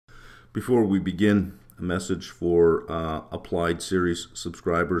Before we begin, a message for Applied Series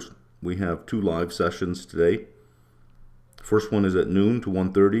subscribers. We have 2 live sessions today. First one is at noon to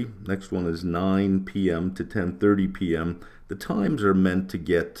 1:30. Next one is 9 p.m. to 10:30 p.m. The times are meant to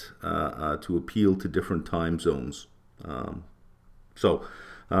get to appeal to different time zones. 2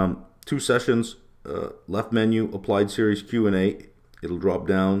 sessions. Left menu, Applied Series Q&A. It'll drop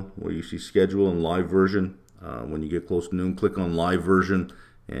down where you see schedule and live version. When you get close to noon, click on live version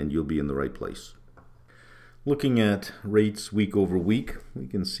and you'll be in the right place. Looking at rates week over week, we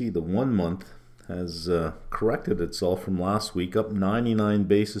can see the 1 month has corrected itself from last week, up 99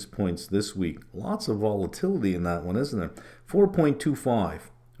 basis points this week. Lots of volatility in that one, isn't there? 4.25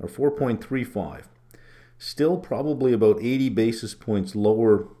 or 4.35. Still probably about 80 basis points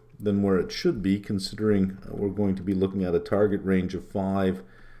lower than where it should be, considering we're going to be looking at a target range of 5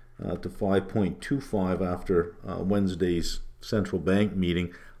 to 5.25 after Wednesday's central bank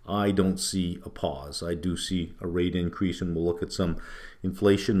meeting. I don't see a pause. I do see a rate increase, and we'll look at some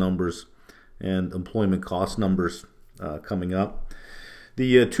inflation numbers and employment cost numbers coming up.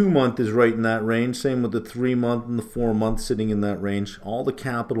 The 2-month is right in that range. Same with the 3-month and the 4-month sitting in that range. All the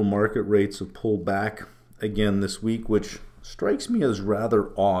capital market rates have pulled back again this week, which strikes me as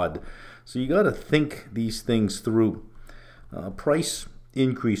rather odd. So you got to think these things through. Price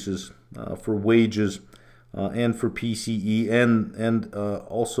increases for wages and for PCE and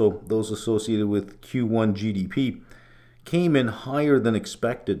also those associated with Q1 GDP came in higher than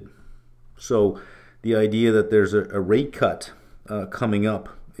expected. So the idea that there's a rate cut coming up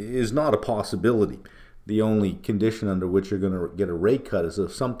is not a possibility. The only condition under which you're going to get a rate cut is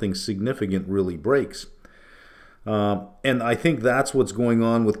if something significant really breaks. And I think that's what's going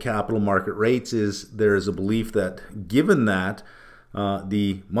on with capital market rates. Is there is a belief that given that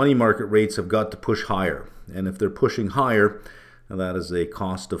the money market rates have got to push higher, and if they're pushing higher, that is a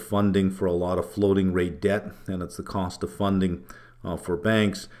cost of funding for a lot of floating rate debt, and it's the cost of funding for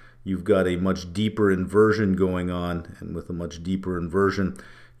banks. You've got a much deeper inversion going on, and with a much deeper inversion,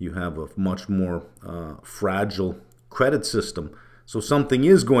 you have a much more fragile credit system. So something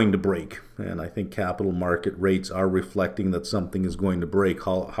is going to break, and I think capital market rates are reflecting that something is going to break.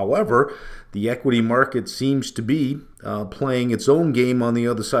 However, the equity market seems to be playing its own game on the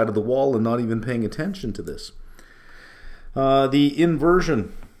other side of the wall and not even paying attention to this. The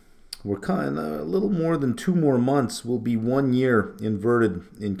inversion, we're kind of a little more than 2 more months will be 1 year inverted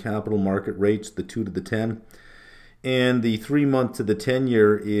in capital market rates, the 2 to the 10. And the 3-month to the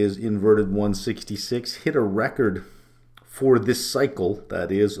 10-year is inverted 166, hit a record for this cycle,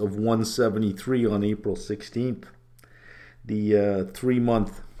 that is, of 173 on April 16th. The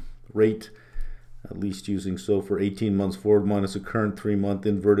 3-month rate, at least using SOFR 18 months forward minus a current 3-month,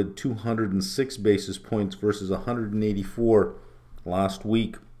 inverted 206 basis points versus 184 last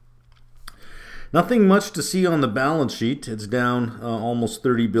week. Nothing much to see on the balance sheet. It's down almost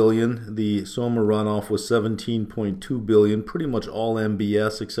 30 billion. The SOMA runoff was 17.2 billion, pretty much all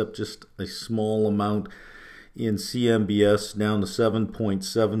MBS except just a small amount in CMBS, down to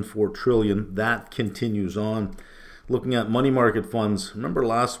 7.74 trillion. That continues on. Looking at money market funds, remember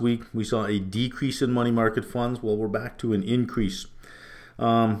last week we saw a decrease in money market funds? Well, we're back to an increase.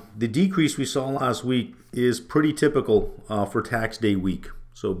 The decrease we saw last week is pretty typical for tax day week.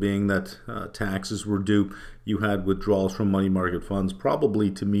 So being that taxes were due, you had withdrawals from money market funds, probably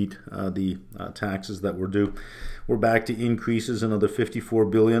to meet the taxes that were due. We're back to increases, another 54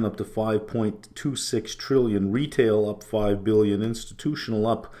 billion up to 5.26 trillion. Retail up 5 billion. Institutional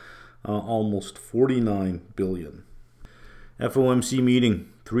up almost 49 billion. FOMC meeting,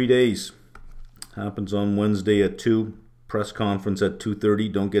 3 days. Happens on Wednesday at 2. Press conference at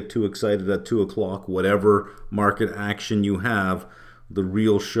 2:30. Don't get too excited at 2 o'clock. Whatever market action you have, the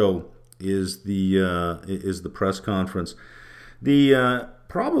real show is the press conference. The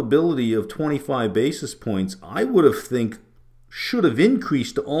probability of 25 basis points, I would have think, should have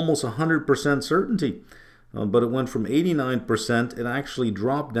increased to almost 100% certainty. But it went from 89%, it actually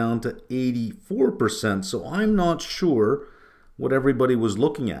dropped down to 84%. So I'm not sure what everybody was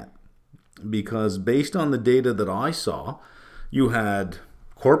looking at. Because based on the data that I saw, you had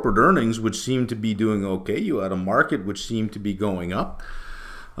corporate earnings, which seemed to be doing okay. You had a market which seemed to be going up.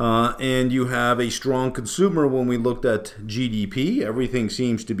 And you have a strong consumer. When we looked at GDP, everything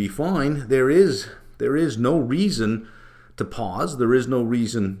seems to be fine. There is no reason to pause. There is no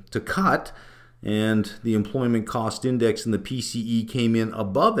reason to cut. And the employment cost index and the PCE came in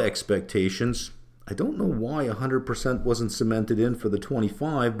above expectations. I don't know why 100% wasn't cemented in for the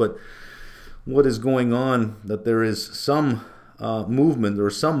 25, but what is going on, that there is some movement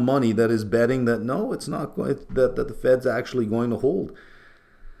or some money that is betting that no, it's not going, that the Fed's actually going to hold.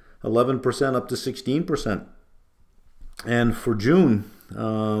 11% up to 16%. And for June,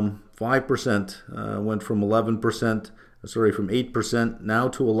 5% went from 11%, from 8% now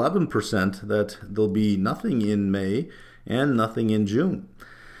to 11%, that there'll be nothing in May and nothing in June.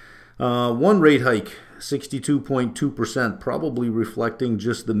 One rate hike, 62.2%, probably reflecting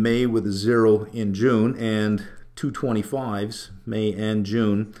just the May with a 0 in June, and 225s, May and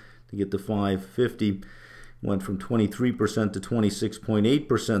June, to get to 550. Went from 23% to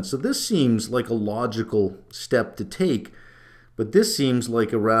 26.8%. So this seems like a logical step to take, but this seems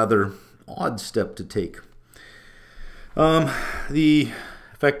like a rather odd step to take. The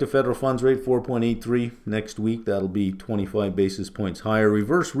effective federal funds rate, 4.83 next week. That'll be 25 basis points higher.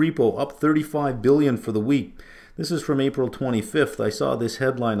 Reverse repo up $35 billion for the week. This is from April 25th. I saw this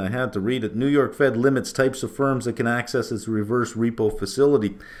headline. I had to read it. New York Fed limits types of firms that can access its reverse repo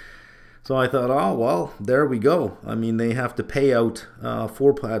facility. So I thought, oh, well, there we go. I mean, they have to pay out at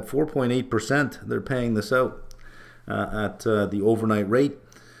 4.8%. They're paying this out at the overnight rate,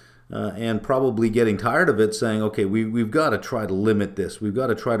 and probably getting tired of it, saying, okay, we've got to try to limit this. We've got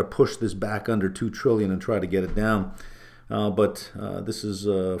to try to push this back under $2 trillion and try to get it down. But this is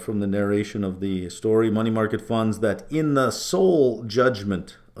from the narration of the story. Money market funds that, in the sole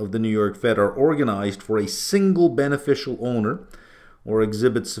judgment of the New York Fed, are organized for a single beneficial owner or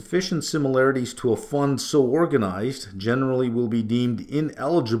exhibit sufficient similarities to a fund so organized, generally will be deemed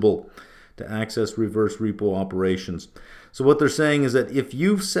ineligible to access reverse repo operations. So what they're saying is that if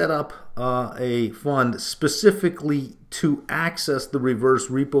you've set up a fund specifically to access the reverse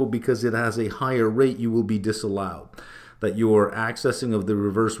repo because it has a higher rate, you will be disallowed. That your accessing of the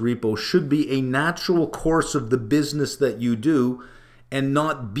reverse repo should be a natural course of the business that you do and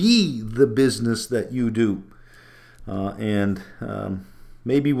not be the business that you do.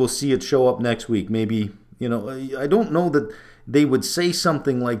 Maybe we'll see it show up next week. Maybe, I don't know that they would say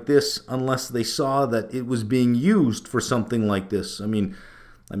something like this unless they saw that it was being used for something like this. I mean,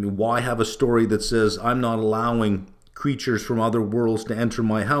 why have a story that says I'm not allowing creatures from other worlds to enter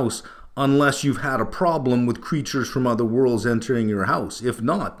my house unless you've had a problem with creatures from other worlds entering your house? If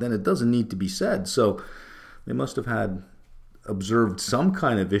not, then it doesn't need to be said. So they must have observed some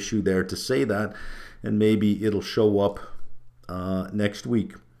kind of issue there to say that, and maybe it'll show up next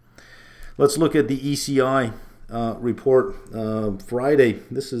week. Let's look at the ECI report Friday.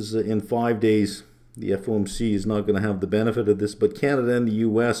 This is in 5 days. The FOMC is not going to have the benefit of this, but Canada and the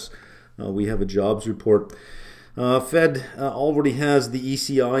US, we have a jobs report. Fed already has the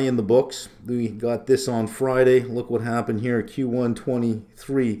ECI in the books. We got this on Friday. Look what happened here. Q1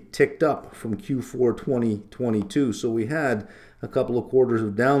 23 ticked up from Q4 2022. So we had a couple of quarters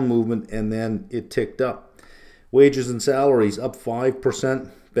of down movement, and then it ticked up. Wages and salaries up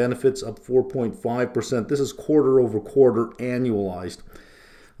 5%. Benefits up 4.5%. This is quarter over quarter annualized.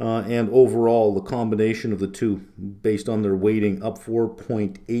 And overall, the combination of the two, based on their weighting, up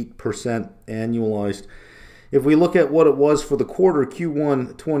 4.8% annualized. If we look at what it was for the quarter,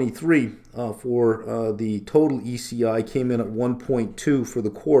 Q1 23, for the total ECI came in at 1.2 for the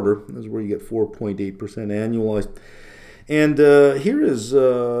quarter. This is where you get 4.8% annualized. And here is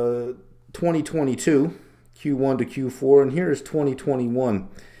 2022, Q1 to Q4, and here is 2021.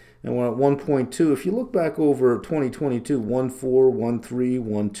 And we're at 1.2. If you look back over 2022, 1.4, 1.3,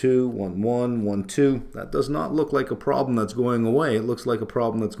 1.2, 1.1, 1.2, that does not look like a problem that's going away. It looks like a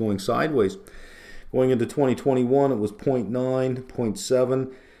problem that's going sideways. Going into 2021, it was 0.9,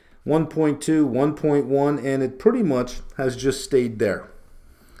 0.7, 1.2, 1.1, and it pretty much has just stayed there.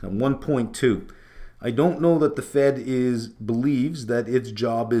 And 1.2. I don't know that the Fed believes that its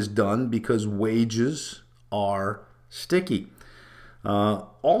job is done because wages are sticky.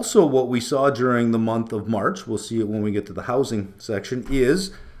 Also, what we saw during the month of March, we'll see it when we get to the housing section,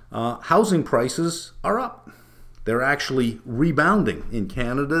 is housing prices are up. They're actually rebounding. In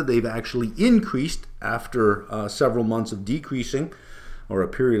Canada, they've actually increased after several months of decreasing, or a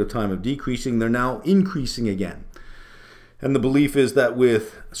period of time of decreasing. They're now increasing again. And the belief is that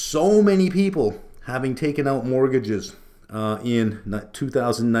with so many people having taken out mortgages in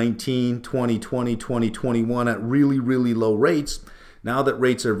 2019, 2020, 2021 at really, really low rates, now that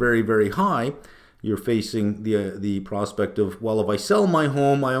rates are very, very high, you're facing the prospect of, well, if I sell my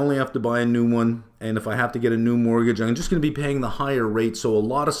home, I only have to buy a new one. And if I have to get a new mortgage, I'm just going to be paying the higher rate. So a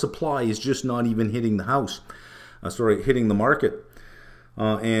lot of supply is just not even hitting the hitting the market.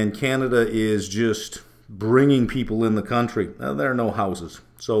 And Canada is just bringing people in the country. Now, there are no houses.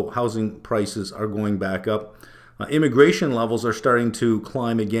 So housing prices are going back up. Immigration levels are starting to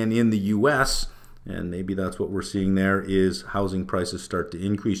climb again in the U.S. And maybe that's what we're seeing there, is housing prices start to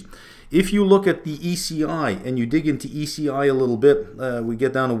increase. If you look at the ECI and you dig into ECI a little bit, we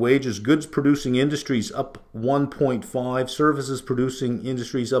get down to wages. Goods producing industries up 1.5, services producing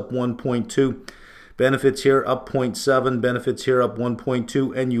industries up 1.2, benefits here up 0.7, benefits here up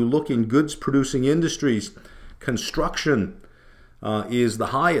 1.2, and you look in goods producing industries, construction is the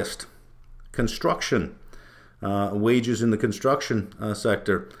highest. Construction, wages in the construction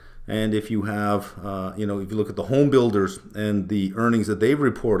sector. And if you have, if you look at the home builders and the earnings that they've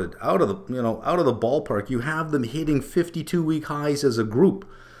reported out of the, out of the ballpark, you have them hitting 52-week highs as a group.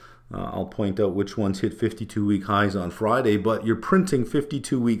 I'll point out which ones hit 52-week highs on Friday, but you're printing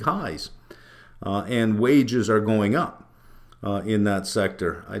 52-week highs, and wages are going up in that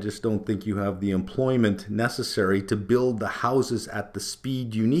sector. I just don't think you have the employment necessary to build the houses at the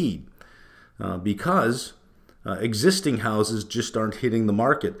speed you need, because existing houses just aren't hitting the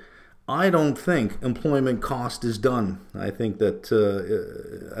market. I don't think employment cost is done. I think that,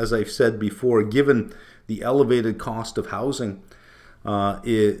 as I've said before, given the elevated cost of housing,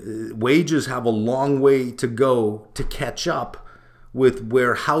 wages have a long way to go to catch up with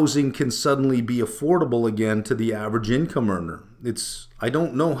where housing can suddenly be affordable again to the average income earner. I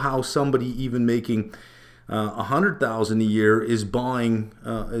don't know how somebody even making $100,000 a year is buying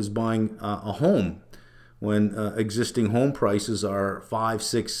a home, when existing home prices are 5,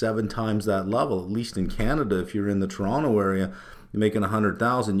 6, 7 times that level. At least in Canada, if you're in the Toronto area, you're making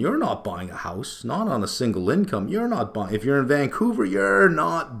 $100,000, you're not buying a house, not on a single income. You're not buying. If you're in Vancouver, you're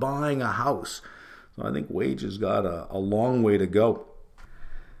not buying a house. So I think wages got a long way to go.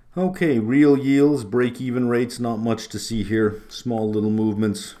 Okay, real yields, break-even rates, not much to see here. Small little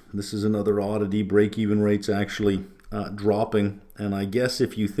movements. This is another oddity. Break-even rates actually dropping. And I guess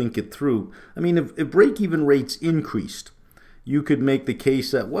if you think it through, I mean, if break-even rates increased, you could make the case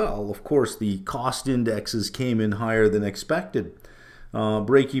that, well, of course, the cost indexes came in higher than expected.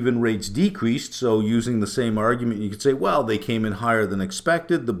 Break-even rates decreased, so using the same argument, you could say, well, they came in higher than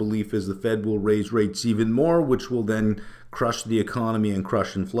expected. The belief is the Fed will raise rates even more, which will then crush the economy and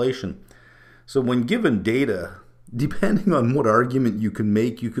crush inflation. So when given data, depending on what argument you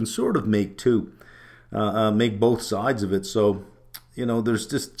can sort of make two. Make both sides of it. So, there's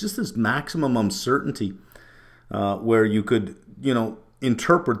just this maximum uncertainty where you could,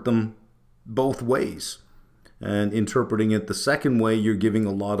 interpret them both ways. And interpreting it the second way, you're giving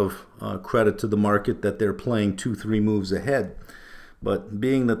a lot of credit to the market that they're playing 2-3 moves ahead. But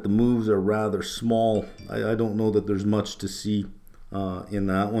being that the moves are rather small, I don't know that there's much to see in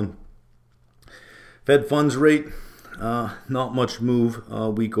that one. Fed funds rate, not much move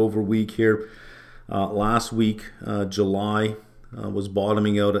week over week here. Last week, July, was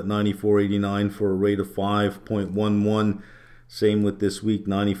bottoming out at 94.89 for a rate of 5.11. Same with this week,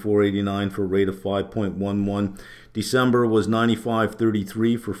 94.89 for a rate of 5.11. December was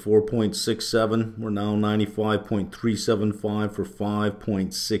 95.33 for 4.67. We're now 95.375 for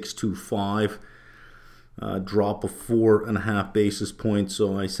 5.625. Drop of 4.5 basis points.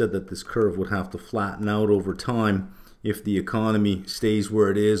 So I said that this curve would have to flatten out over time if the economy stays where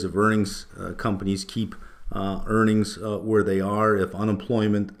it is, if earnings companies keep earnings where they are, if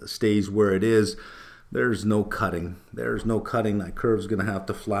unemployment stays where it is. There's no cutting. There's no cutting. That curve's going to have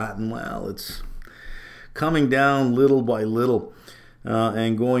to flatten. Well, it's coming down little by little.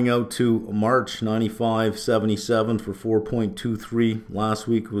 And going out to March, 95.77 for 4.23. Last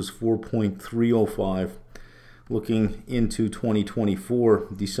week was 4.305. Looking into 2024,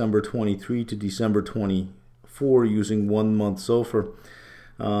 December 23 to December 24, using 1 month SOFR,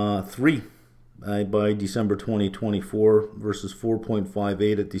 3 by December 2024 versus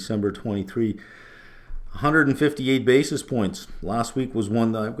 4.58 at December 23. 158 basis points. Last week was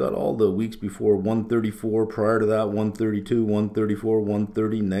one that I've got all the weeks before, 134. Prior to that, 132, 134,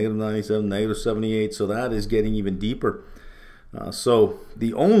 130, negative 97, negative 78. So that is getting even deeper. So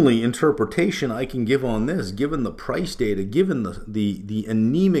the only interpretation I can give on this, given the price data, given the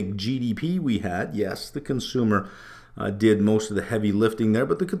anemic GDP we had, yes, the consumer did most of the heavy lifting there,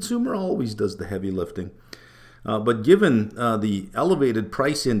 but the consumer always does the heavy lifting. But given the elevated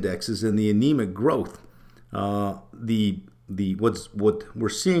price indexes and the anemic growth, what we're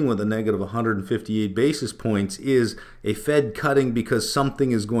seeing with a negative 158 basis points is a Fed cutting because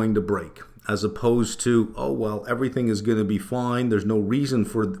something is going to break, as opposed to, oh, well, everything is going to be fine. There's no reason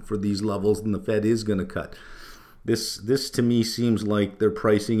for these levels, and the Fed is going to cut. This to me seems like they're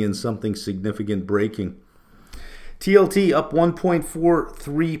pricing in something significant breaking. TLT up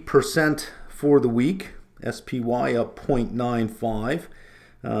 1.43% for the week. SPY up 0.95.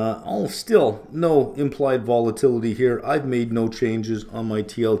 Still no implied volatility here. I've made no changes on my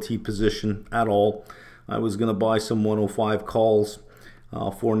TLT position at all. I was going to buy some 105 calls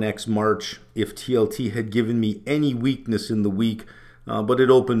for next March if TLT had given me any weakness in the week, but it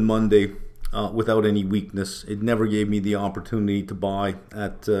opened Monday without any weakness. It never gave me the opportunity to buy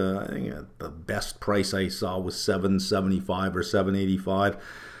at, I think the best price I saw was $7.75 or $7.85.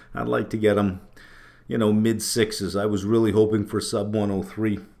 I'd like to get them, you know, mid sixes. I was really hoping for sub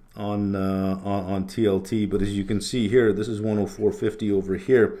 103 on TLT, but as you can see here, this is 104.50 over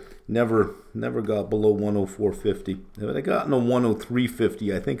here. Never got below 104.50. If I gotten a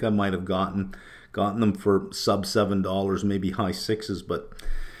 103.50, I think I might have gotten them for sub $7, maybe high sixes, but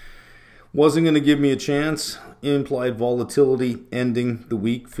wasn't going to give me a chance. Implied volatility ending the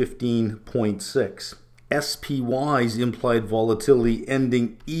week 15.6. SPY's implied volatility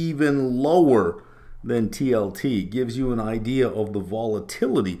ending even lower than TLT. Gives you an idea of the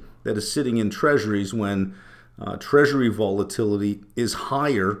volatility that is sitting in treasuries when treasury volatility is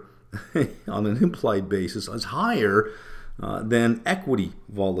higher on an implied basis, is higher than equity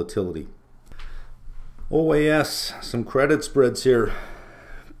volatility. OAS, some credit spreads here.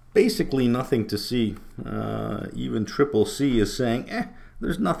 Basically nothing to see. Even Triple C is saying,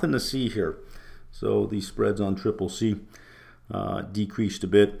 there's nothing to see here. So these spreads on Triple C decreased a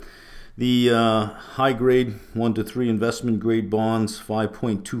bit. The high grade 1 to 3 investment grade bonds,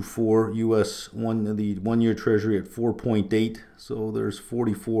 5.24 US, the 1 year treasury at 4.8. So there's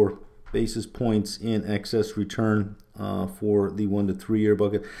 44 basis points in excess return for the 1 to 3 year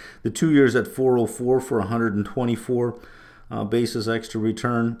bucket. The 2 years at 404 for 124 basis extra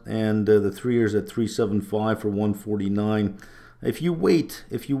return, and the 3 years at 375 for 149. If you weight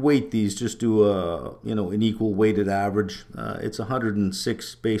these, just do a an equal weighted average. It's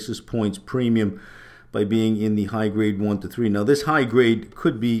 106 basis points premium by being in the high grade 1 to 3. Now this high grade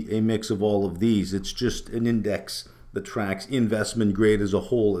could be a mix of all of these. It's just an index that tracks investment grade as a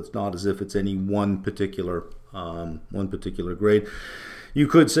whole. It's not as if it's any one particular grade. You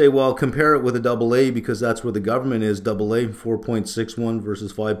could say, well, compare it with a AA because that's where the government is. AA 4.61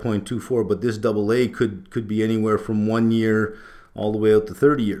 versus 5.24, but this AA could be anywhere from 1 year all the way out to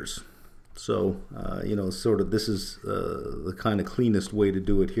 30 years. So, sort of this is the kind of cleanest way to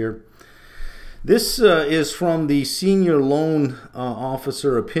do it here. This is from the Senior Loan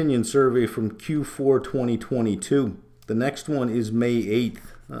Officer Opinion Survey from Q4 2022. The next one is May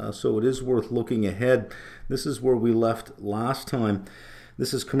 8th, so it is worth looking ahead. This is where we left last time.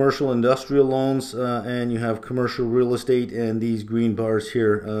 This is commercial industrial loans, and you have commercial real estate, and these green bars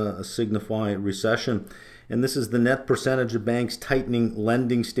here signify recession. And this is the net percentage of banks tightening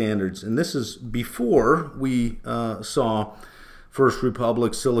lending standards. And this is before we saw First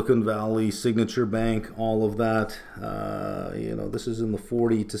Republic, Silicon Valley, Signature Bank, all of that. This is in the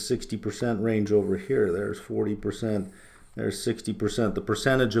 40 to 60% range over here. There's 40%. There's 60%. The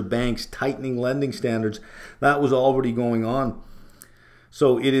percentage of banks tightening lending standards, that was already going on.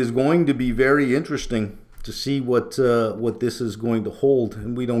 So it is going to be very interesting to see what this is going to hold.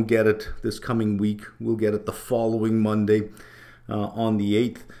 And we don't get it this coming week. We'll get it the following Monday on the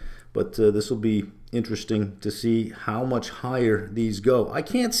 8th. But this will be interesting to see how much higher these go. I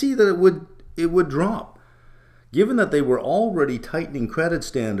can't see that it would drop. Given that they were already tightening credit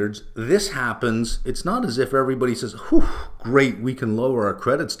standards, this happens. It's not as if everybody says, whew, great, we can lower our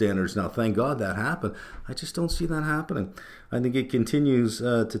credit standards now. Thank God that happened. I just don't see that happening. I think it continues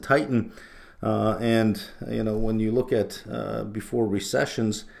to tighten. When you look at before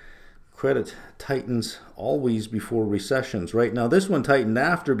recessions, credit tightens always before recessions, right? Now, this one tightened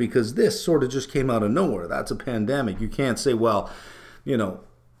after because this sort of just came out of nowhere. That's a pandemic. You can't say, well,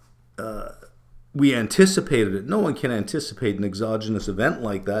 we anticipated it. No one can anticipate an exogenous event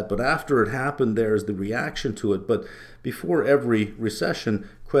like that, but after it happened, there's the reaction to it. But before every recession,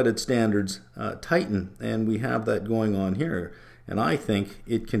 credit standards tighten, and we have that going on here. And I think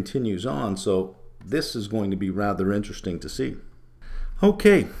it continues on, so this is going to be rather interesting to see.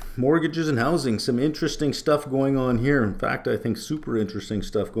 Okay, mortgages and housing, some interesting stuff going on here. In fact, I think super interesting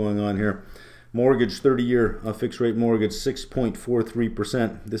stuff going on here. Mortgage, 30-year fixed rate mortgage,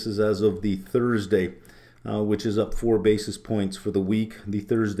 6.43%. This is as of the Thursday, which is up 4 basis points for the week. The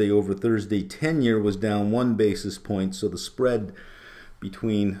Thursday over Thursday 10-year was down 1 basis point, so the spread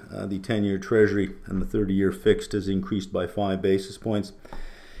between the 10-year Treasury and the 30-year fixed has increased by 5 basis points.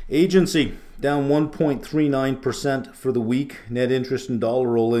 Agency, down 1.39% for the week. Net interest and dollar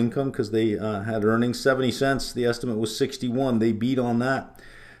roll income, because they had earnings, 70 cents. The estimate was 61. They beat on that.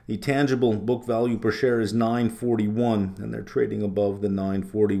 The tangible book value per share is $9.41, and they're trading above the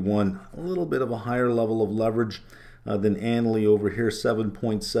 $9.41. A little bit of a higher level of leverage than Annaly over here,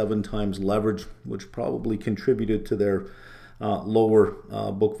 7.7 times leverage, which probably contributed to their lower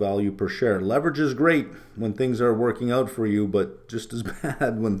book value per share. Leverage is great when things are working out for you, but just as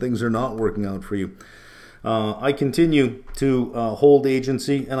bad when things are not working out for you. I continue to hold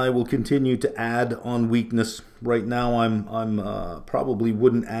agency, and I will continue to add on weakness. Right now, I'm probably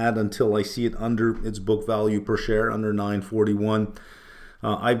wouldn't add until I see it under its book value per share, under 941.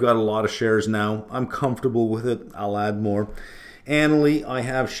 I've got a lot of shares now. I'm comfortable with it. I'll add more. Annaly, I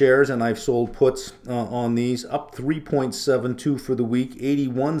have shares, and I've sold puts on these, up 3.72 for the week,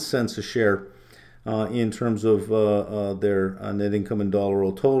 81 cents a share. In terms of their net income in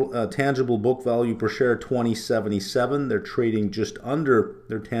dollar total. Tangible book value per share, 20.77. They're trading just under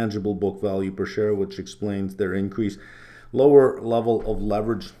their tangible book value per share, which explains their increase. Lower level of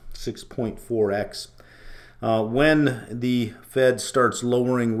leverage, 6.4x. When the Fed starts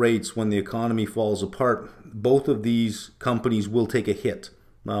lowering rates, when the economy falls apart, both of these companies will take a hit.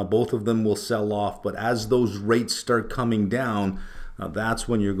 Both of them will sell off, but as those rates start coming down, that's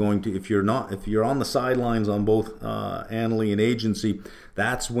when you're going to, if you're on the sidelines on both Annaly and agency,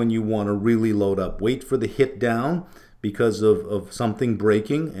 that's when you want to really load up. Wait for the hit down because of something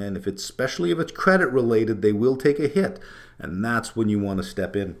breaking, and especially if it's credit related, they will take a hit, and that's when you want to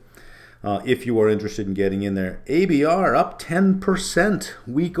step in if you are interested in getting in there. ABR up 10%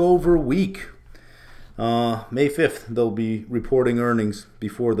 week over week. May 5th, they'll be reporting earnings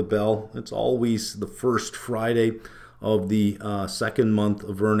before the bell. It's always the first Friday of the second month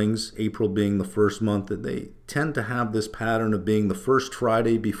of earnings, April being the first month. They tend to have this pattern of being the first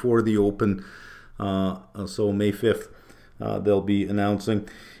Friday before the open. So May 5th, they'll be announcing.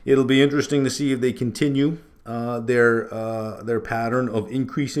 It'll be interesting to see if they continue their pattern of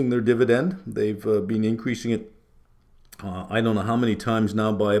increasing their dividend. They've been increasing it, I don't know how many times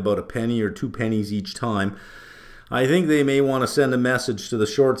now, by about a penny or 2 pennies each time. I think they may want to send a message to the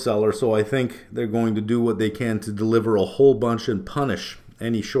short seller, so I think they're going to do what they can to deliver a whole bunch and punish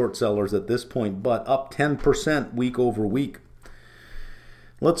any short sellers at this point, but up 10% week over week.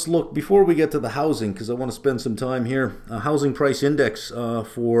 Let's look, before we get to the housing, because I want to spend some time here, housing price index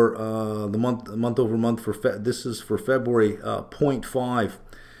for the month over month, this is for February, 0.5.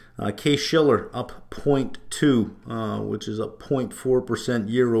 Case-Shiller up 0.2, which is up 0.4%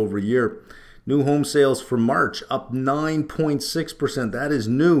 year over year. New home sales for March up 9.6%. That is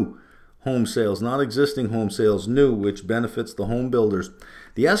new home sales, not existing home sales, new, which benefits the home builders.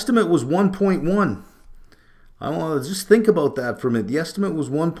 The estimate was 1.1. I want to just think about that for a minute. The estimate was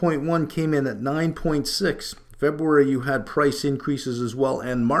 1.1, came in at 9.6. February, you had price increases as well,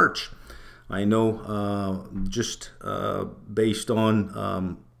 and March, I know, just based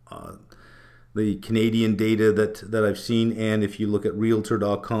on the Canadian data that I've seen, and if you look at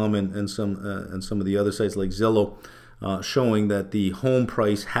Realtor.com and some of the other sites like Zillow, showing that the home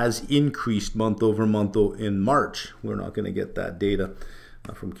price has increased month over month in March. We're not going to get that data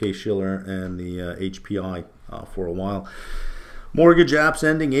from Case-Shiller and the HPI for a while. Mortgage apps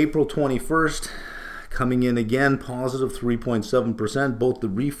ending April 21st, coming in again positive 3.7%. Both the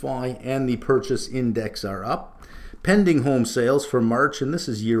refi and the purchase index are up. Pending home sales for March, and this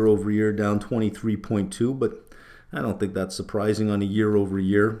is year over year, down 23.2, but I don't think that's surprising on a year over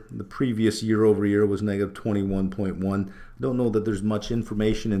year. The previous year over year was negative 21.1. I don't know that there's much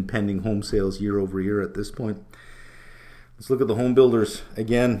information in pending home sales year over year at this point. Let's look at the home builders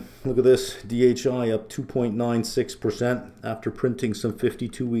again. Look at this, DHI up 2.96% after printing some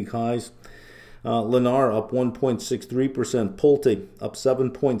 52-week highs. Lennar up 1.63%. Pulte up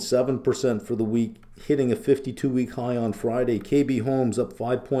 7.7% for the week, hitting a 52-week high on Friday. KB Homes up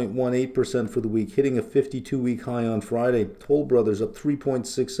 5.18% for the week, hitting a 52-week high on Friday. Toll Brothers up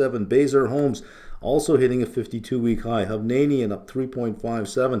 3.67%. Beige Homes also hitting a 52-week high. Hovnanian up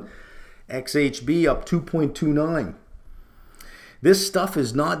 3.57%. XHB up 2.29%. This stuff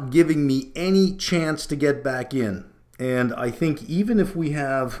is not giving me any chance to get back in. And I think even if we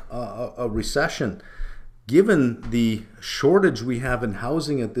have a recession, given the shortage we have in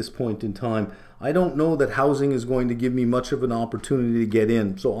housing at this point in time, I don't know that housing is going to give me much of an opportunity to get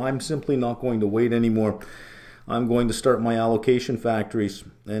in. So I'm simply not going to wait anymore. I'm going to start my allocation factories.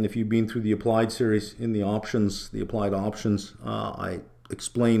 And if you've been through the applied series in the options, the applied options, I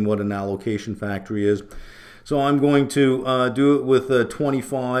explain what an allocation factory is. So I'm going to do it with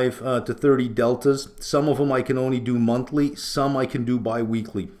 25 to 30 deltas. Some of them I can only do monthly, some I can do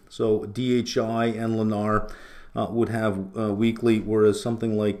bi-weekly. So DHI and Lennar would have weekly, whereas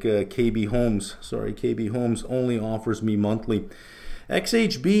something like KB Homes only offers me monthly.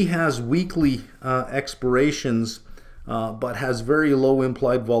 XHB has weekly expirations but has very low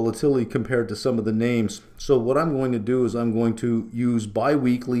implied volatility compared to some of the names. So what I'm going to do is I'm going to use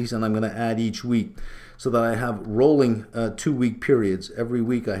bi-weeklies, and I'm going to add each week so that I have rolling 2-week periods. Every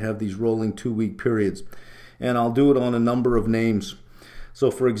week I have these rolling 2-week periods, and I'll do it on a number of names. So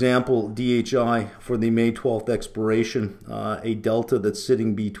for example, DHI for the May 12th expiration, a delta that's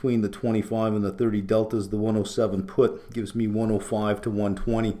sitting between the 25 and the 30 deltas, the 107 put gives me 105 to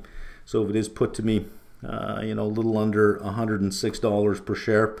 120. So if it is put to me, a little under $106 per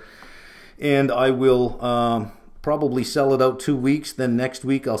share, and I will probably sell it out 2 weeks. Then next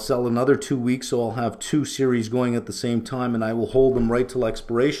week I'll sell another 2 weeks, so I'll have 2 series going at the same time, and I will hold them right till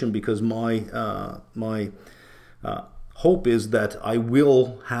expiration, because my hope is that I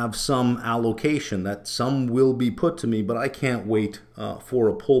will have some allocation, that some will be put to me, but I can't wait for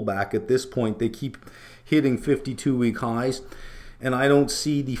a pullback. At this point, they keep hitting 52-week highs, and I don't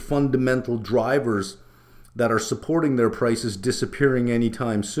see the fundamental drivers that are supporting their prices disappearing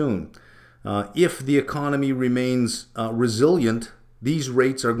anytime soon. If the economy remains resilient, these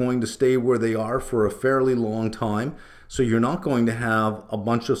rates are going to stay where they are for a fairly long time. So you're not going to have a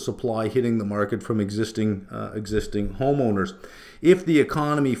bunch of supply hitting the market from existing homeowners. If the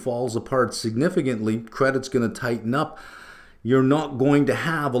economy falls apart significantly, credit's going to tighten up. You're not going to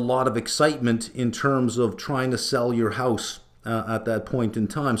have a lot of excitement in terms of trying to sell your house at that point in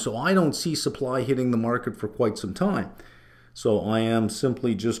time. So I don't see supply hitting the market for quite some time. So I am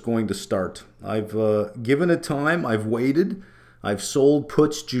simply just going to start. I've given it time. I've waited. I've sold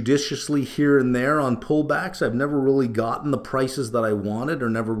puts judiciously here and there on pullbacks. I've never really gotten the prices that I wanted,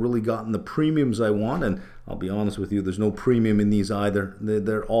 or never really gotten the premiums I want. And I'll be honest with you, there's no premium in these either.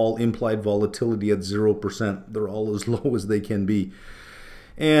 They're all implied volatility at 0%. They're all as low as they can be.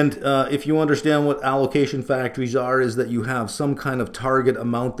 And if you understand what allocation factories are, is that you have some kind of target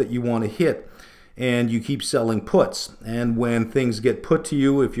amount that you want to hit, and you keep selling puts. And when things get put to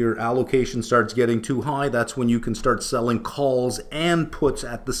you, if your allocation starts getting too high, that's when you can start selling calls and puts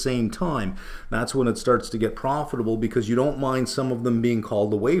at the same time. That's when it starts to get profitable, because you don't mind some of them being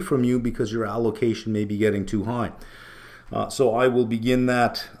called away from you because your allocation may be getting too high. So I will begin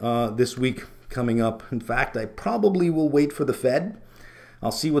that this week coming up. In fact, I probably will wait for the Fed.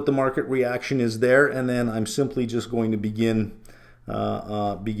 I'll see what the market reaction is there, and then I'm simply just going to begin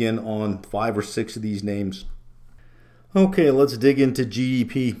on 5 or 6 of these names. Okay, let's dig into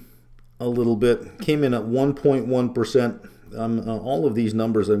GDP a little bit. Came in at 1.1%. All of these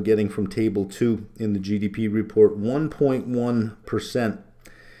numbers I'm getting from Table 2 in the GDP report, 1.1%.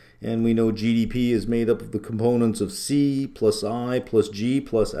 And we know GDP is made up of the components of C plus I plus G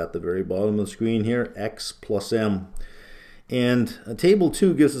plus, at the very bottom of the screen here, X plus M. And Table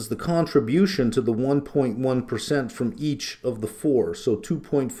 2 gives us the contribution to the 1.1% from each of the 4. So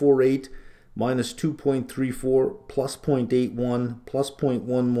 2.48 minus 2.34 plus 0.81 plus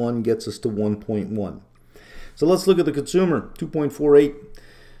 0.11 gets us to 1.1. So let's look at the consumer. 2.48,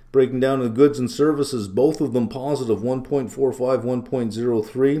 breaking down to the goods and services, both of them positive, 1.45,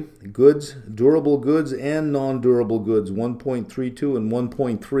 1.03. Goods, durable goods and non-durable goods, 1.32 and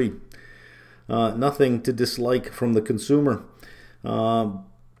 1.3. Nothing to dislike from the consumer.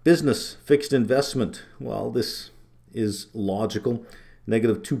 Business, fixed investment. Well, this is logical.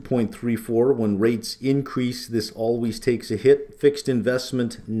 Negative 2.34. When rates increase, this always takes a hit. Fixed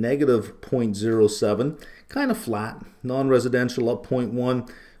investment, negative 0.07. Kind of flat. Non-residential up 0.1,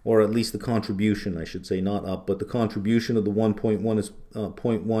 or at least the contribution, I should say, not up, but the contribution of the 1.1 is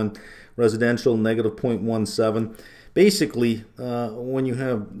 0.1. Residential, negative 0.17. Basically, when you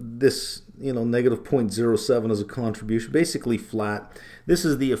have this, negative 0.07 as a contribution, basically flat. This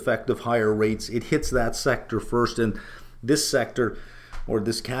is the effect of higher rates. It hits that sector first, and this sector, or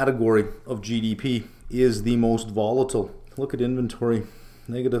this category of GDP, is the most volatile. Look at inventory,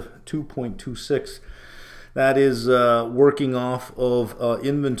 negative 2.26. That is working off of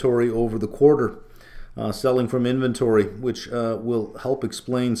inventory over the quarter. Selling from inventory, which will help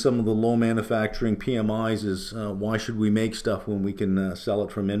explain some of the low manufacturing PMIs, is why should we make stuff when we can sell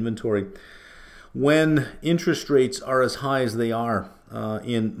it from inventory? When interest rates are as high as they are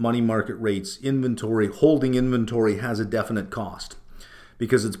in money market rates, holding inventory has a definite cost,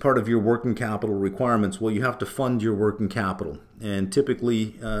 because it's part of your working capital requirements. Well, you have to fund your working capital, and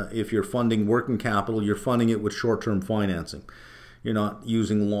typically if you're funding working capital, you're funding it with short-term financing. You're not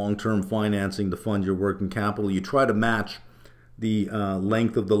using long-term financing to fund your working capital. You try to match the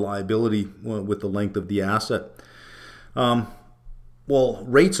length of the liability with the length of the asset. Well,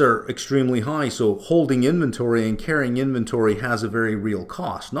 rates are extremely high, so holding inventory and carrying inventory has a very real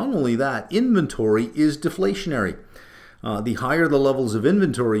cost. Not only that, inventory is deflationary. The higher the levels of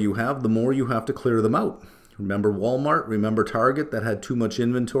inventory you have, the more you have to clear them out, Remember Walmart? Remember Target that had too much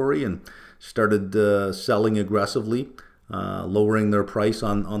inventory and started selling aggressively, lowering their price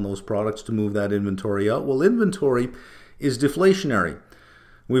on those products to move that inventory out? Well, inventory is deflationary.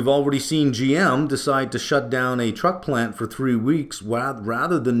 We've already seen GM decide to shut down a truck plant for 3 weeks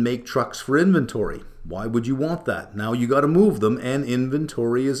rather than make trucks for inventory. Why would you want that? Now you got to move them, and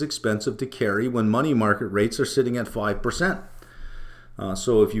inventory is expensive to carry when money market rates are sitting at 5%.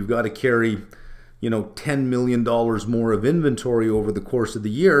 So if you've got to carry, $10 million more of inventory over the course of the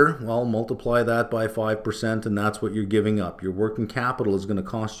year, well, multiply that by 5%, and that's what you're giving up. Your working capital is going to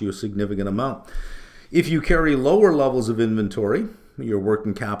cost you a significant amount. If you carry lower levels of inventory, your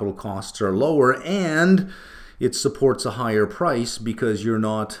working capital costs are lower, and it supports a higher price because you're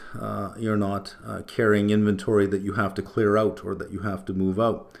not carrying inventory that you have to clear out or that you have to move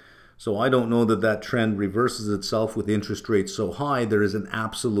out. So I don't know that that trend reverses itself with interest rates so high. There is an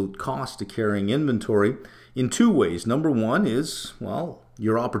absolute cost to carrying inventory in 2 ways. Number one is, well,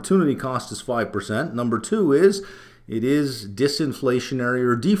 your opportunity cost is 5%. Number two is it is disinflationary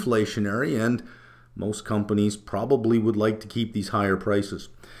or deflationary, and most companies probably would like to keep these higher prices.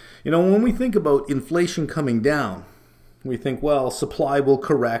 When we think about inflation coming down, we think, well, supply will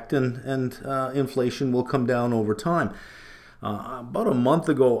correct and inflation will come down over time. About a month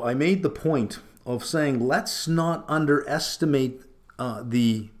ago, I made the point of saying, let's not underestimate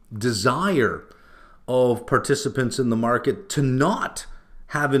the desire of participants in the market to not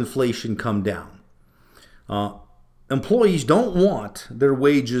have inflation come down. Employees don't want their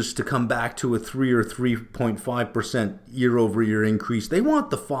wages to come back to a 3 or 3.5% year-over-year increase. They want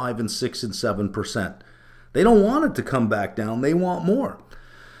the 5 and 6 and 7%. They don't want it to come back down. They want more.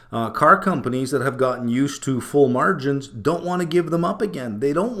 Car companies that have gotten used to full margins don't want to give them up again.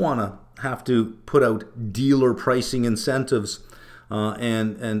 They don't want to have to put out dealer pricing incentives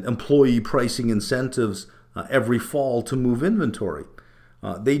and employee pricing incentives every fall to move inventory.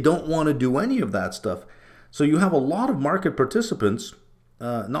 They don't want to do any of that stuff. So you have a lot of market participants,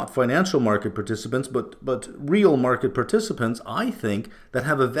 not financial market participants, but real market participants, I think, that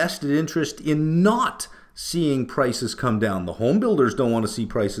have a vested interest in not seeing prices come down. The home builders don't want to see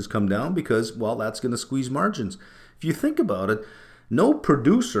prices come down because, well, that's going to squeeze margins. If you think about it, no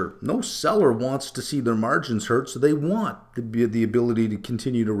producer, no seller wants to see their margins hurt, so they want the ability to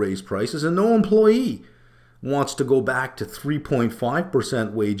continue to raise prices, and no employee wants to go back to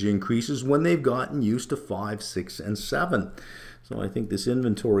 3.5% wage increases when they've gotten used to 5, 6, and 7. So I think this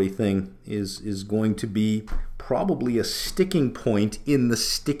inventory thing is going to be probably a sticking point in the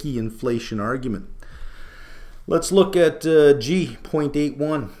sticky inflation argument. Let's look at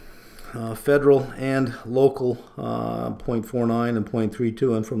G.81, federal and local, 0.49 and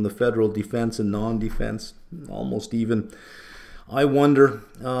 0.32, and from the federal defense and non-defense, almost even. I wonder,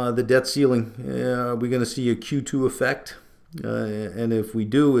 the debt ceiling, are we going to see a Q2 effect? And if we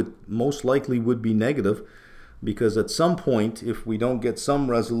do, it most likely would be negative, because at some point, if we don't get some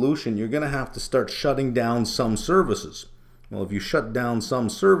resolution, you're going to have to start shutting down some services. Well, if you shut down some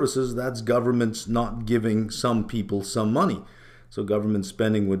services, that's governments not giving some people some money. So government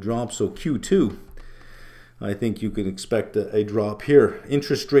spending would drop. So Q2, I think you can expect a drop here.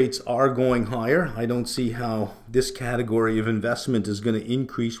 Interest rates are going higher. I don't see how this category of investment is going to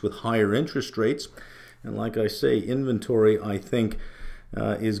increase with higher interest rates. And like I say, inventory, I think,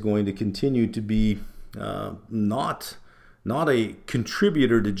 is going to continue to be not a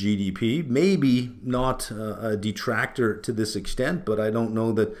contributor to GDP, maybe not a detractor to this extent, but I don't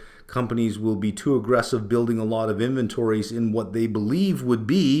know that companies will be too aggressive building a lot of inventories in what they believe would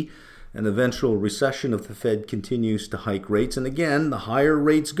be an eventual recession if the Fed continues to hike rates. And again, the higher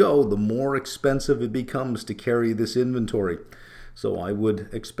rates go, the more expensive it becomes to carry this inventory. So I would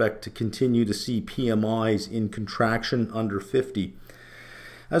expect to continue to see PMIs in contraction under 50.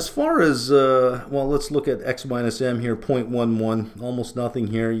 As far as, well, let's look at X minus M here, 0.11, almost nothing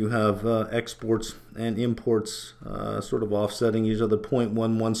here. You have exports and imports sort of offsetting each other,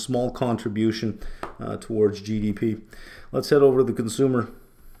 0.11, small contribution towards GDP. Let's head over to the consumer.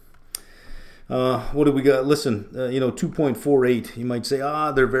 What do we got? Listen, 2.48. You might say,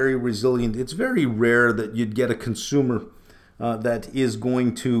 they're very resilient. It's very rare that you'd get a consumer that is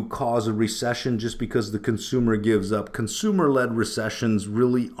going to cause a recession just because the consumer gives up. Consumer-led recessions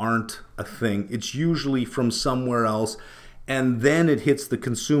really aren't a thing. It's usually from somewhere else, and then it hits the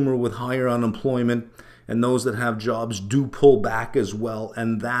consumer with higher unemployment, and those that have jobs do pull back as well,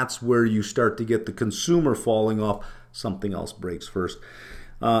 and that's where you start to get the consumer falling off. Something else breaks first.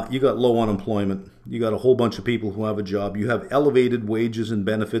 You got low unemployment. You got a whole bunch of people who have a job. You have elevated wages and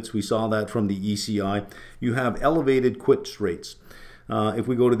benefits. We saw that from the ECI. You have elevated quits rates. If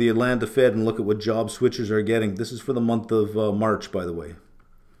we go to the Atlanta Fed and look at what job switchers are getting, this is for the month of March, by the way.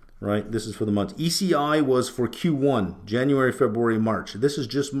 Right, this is for the month. ECI was for Q1, January, February, March. This is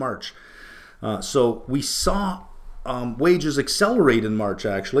just March. So we saw wages accelerate in March,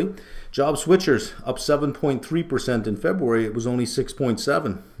 actually. Job switchers up 7.3% in February. It was only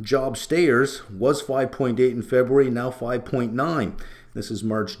 6.7. Job stayers was 5.8 in February, now 5.9. This is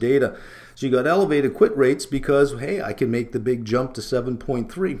March data. So you got elevated quit rates because, hey, I can make the big jump to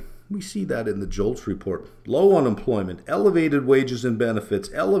 7.3. We see that in the JOLTS report. Low unemployment, elevated wages and benefits,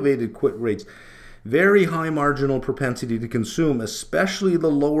 elevated quit rates, very high marginal propensity to consume, especially the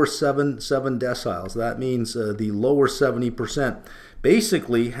lower seven deciles. That means the lower 70%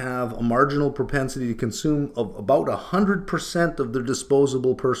 basically have a marginal propensity to consume of about 100% of their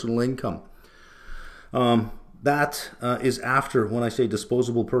disposable personal income. That is after, when I say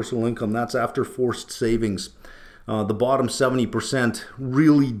disposable personal income, that's after forced savings. The bottom 70%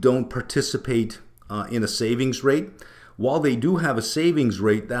 really don't participate in a savings rate. While they do have a savings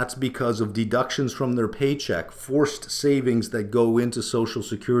rate, that's because of deductions from their paycheck, forced savings that go into Social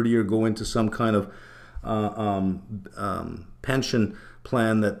Security or go into some kind of pension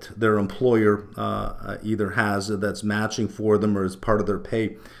plan that their employer either has that's matching for them or is part of their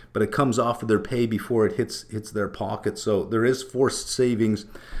pay. But it comes off of their pay before it hits their pocket. So there is forced savings.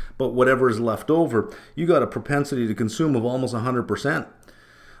 But whatever is left over, you got a propensity to consume of almost 100%.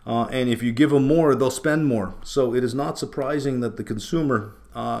 And if you give them more, they'll spend more. So it is not surprising that the consumer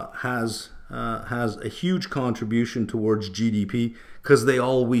has a huge contribution towards GDP, because they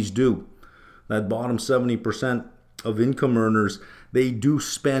always do. That bottom 70% of income earners, they do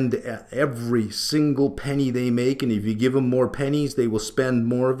spend every single penny they make. And if you give them more pennies, they will spend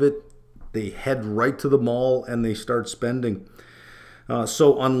more of it. They head right to the mall and they start spending.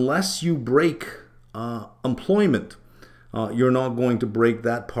 So unless you break employment, you're not going to break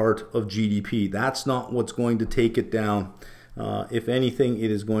that part of GDP. That's not what's going to take it down. If anything,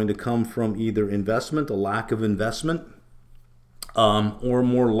 it is going to come from either investment, a lack of investment, or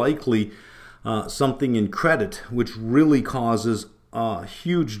more likely something in credit, which really causes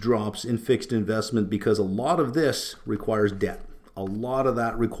huge drops in fixed investment, because a lot of this requires debt. A lot of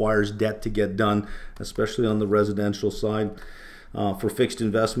that requires debt to get done, especially on the residential side. For fixed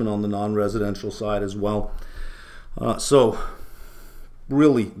investment on the non-residential side as well. So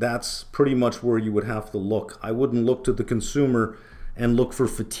really, that's pretty much where you would have to look. I wouldn't look to the consumer and look for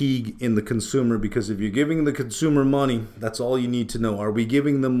fatigue in the consumer, because if you're giving the consumer money, that's all you need to know. Are we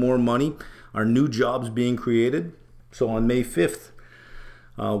giving them more money? Are new jobs being created? So on May 5th,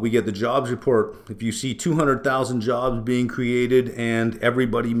 we get the jobs report. If you see 200,000 jobs being created and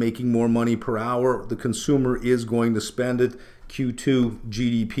everybody making more money per hour, the consumer is going to spend it. Q2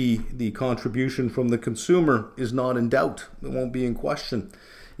 GDP, the contribution from the consumer is not in doubt. It won't be in question.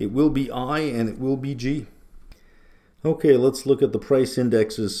 It will be I and it will be G. Okay, let's look at the price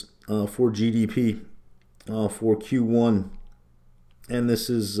indexes for GDP for Q1. And this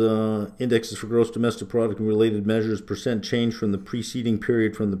is indexes for gross domestic product and related measures, percent change from the preceding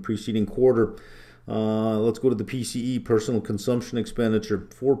period, from the preceding quarter. Let's go to the PCE, personal consumption expenditure,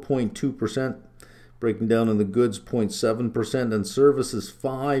 4.2%. Breaking down in the goods, 0.7%, and services,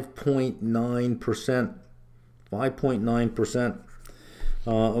 5.9%. 5.9%.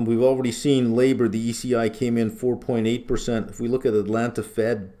 And we've already seen labor, the ECI came in 4.8%. If we look at Atlanta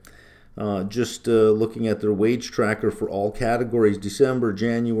Fed, just looking at their wage tracker for all categories, December,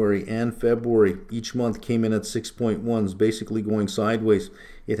 January, and February, each month came in at 6.1, is basically going sideways.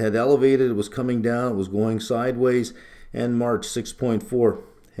 It had elevated, it was coming down, it was going sideways, and March, 6.4,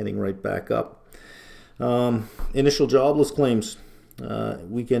 heading right back up. Initial jobless claims,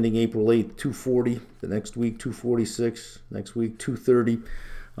 week ending April 8th, 240. The next week, 246. Next week, 230.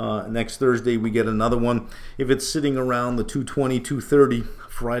 Next Thursday, we get another one. If it's sitting around the 220, 230,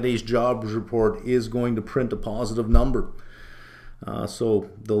 Friday's jobs report is going to print a positive number.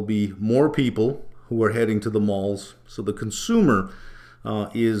 So there'll be more people who are heading to the malls. So the consumer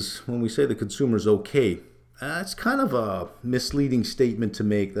is, when we say the consumer's okay, it's kind of a misleading statement to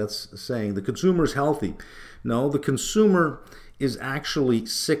make. That's saying the consumer is healthy. No, the consumer is actually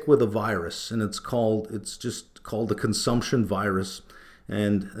sick with a virus, and it's just called the consumption virus.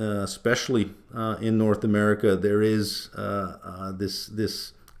 And especially in North America, there is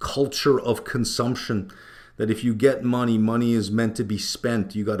this culture of consumption that if you get money, money is meant to be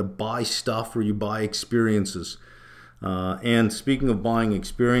spent. You got to buy stuff or you buy experiences. And speaking of buying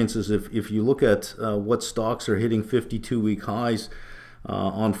experiences, if you look at what stocks are hitting 52-week highs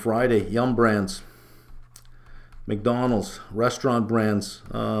on Friday, Yum Brands, McDonald's, restaurant brands,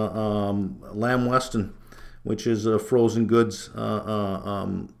 Lamb Weston, which is frozen goods,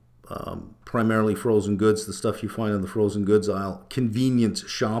 primarily frozen goods, the stuff you find in the frozen goods aisle. Convenience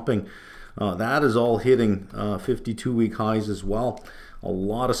shopping, that is all hitting 52-week highs as well. A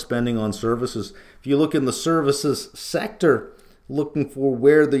lot of spending on services. If you look in the services sector, looking for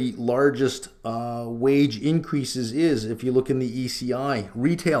where the largest wage increases is, if you look in the ECI,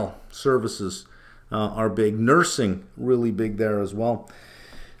 retail services are big. Nursing, really big there as well.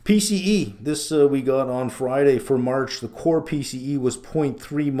 PCE, this we got on Friday for March. The core PCE was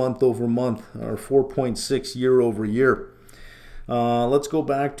 0.3 month over month, or 4.6 year over year. Let's go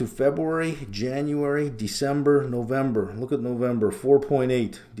back to February, January, December, November. Look at November,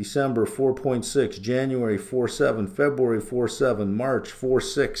 4.8, December, 4.6, January, 4.7, February, 4.7, March,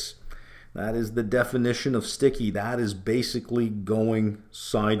 4.6. That is the definition of sticky. That is basically going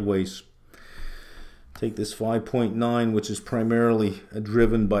sideways. Take this 5.9, which is primarily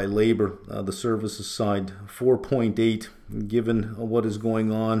driven by labor, the services side, 4.8, given what is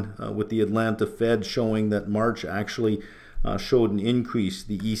going on with the Atlanta Fed showing that March actually showed an increase.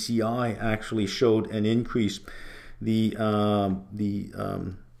 The ECI actually showed an increase. The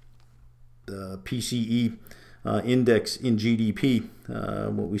PCE index in GDP,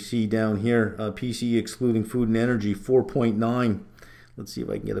 what we see down here, PCE excluding food and energy, 4.9. Let's see if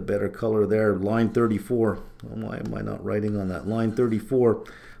I can get a better color there. Line 34. Why am I not writing on that? Line 34,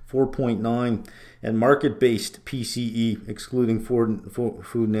 4.9. And market-based PCE, excluding food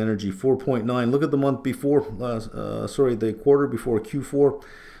and energy, 4.9. Look at the month before, the quarter before, Q4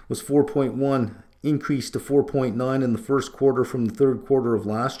 was 4.1, increased to 4.9 in the first quarter from the third quarter of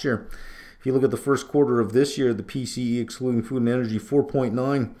last year. If you look at the first quarter of this year, the PCE, excluding food and energy,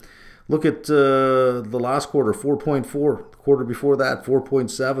 4.9. Look at the last quarter, 4.4. The quarter before that,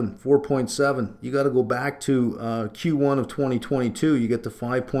 4.7, 4.7. You got to go back to Q1 of 2022. You get to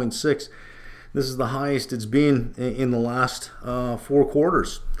 5.6. This is the highest it's been in the last 4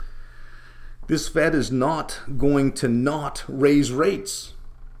 quarters. This Fed is not going to not raise rates.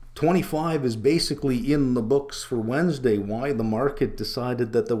 25 is basically in the books for Wednesday. Why? The market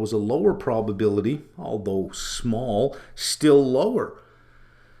decided that there was a lower probability, although small, still lower.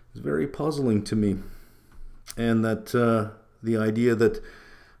 It's very puzzling to me. And that the idea that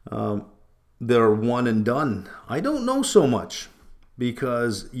they're one and done, I don't know so much,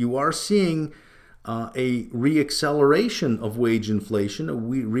 because you are seeing a reacceleration of wage inflation, a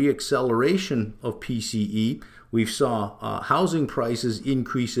reacceleration of PCE. We saw housing prices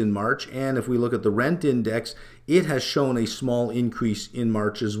increase in March, and if we look at the rent index, it has shown a small increase in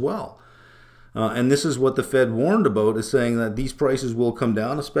March as well. And this is what the Fed warned about, is saying that these prices will come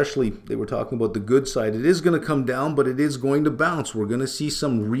down, especially they were talking about the good side. It is going to come down, but it is going to bounce. We're going to see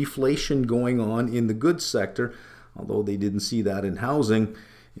some reflation going on in the goods sector, although they didn't see that in housing.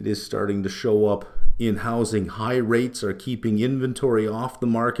 It is starting to show up in housing. High rates are keeping inventory off the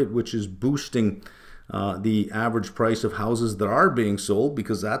market, which is boosting the average price of houses that are being sold,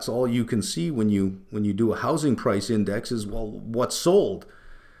 because that's all you can see when you do a housing price index is, well, what's sold.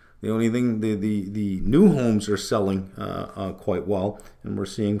 The only thing, the new homes are selling quite well, and we're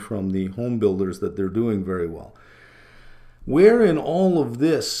seeing from the home builders that they're doing very well. Where in all of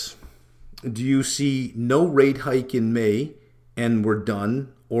this do you see no rate hike in May and we're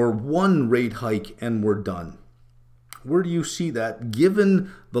done, or one rate hike and we're done? Where do you see that,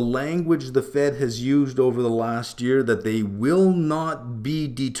 given the language the Fed has used over the last year, that they will not be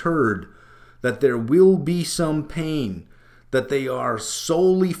deterred, that there will be some pain, that they are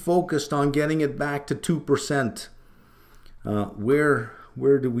solely focused on getting it back to 2%. Where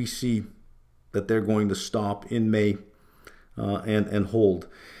do we see that they're going to stop in May and hold?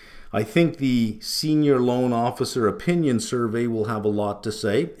 I think the Senior Loan Officer Opinion Survey will have a lot to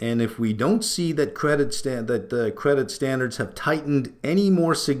say, and if we don't see that the credit standards have tightened any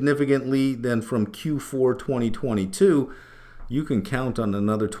more significantly than from Q4 2022, you can count on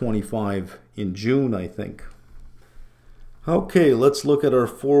another 25 in June, I think. Okay, let's look at our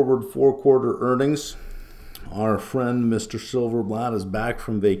forward 4-quarter earnings. Our friend Mr. Silverblatt is back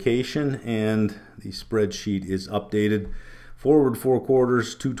from vacation, and the spreadsheet is updated. Forward 4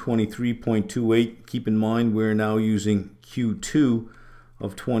 quarters, 223.28. Keep in mind we're now using Q2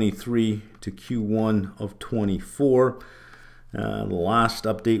 of 23 to Q1 of 24. The last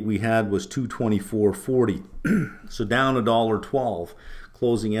update we had was 224.40. So down $1.12.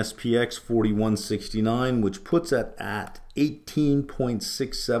 Closing SPX 41.69, which puts it at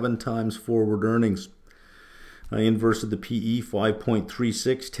 18.67 times forward earnings. Inverse of the PE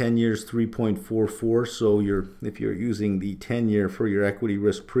 5.36, 10 years 3.44. So if you're using the 10-year for your equity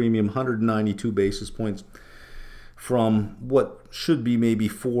risk premium, 192 basis points from what should be maybe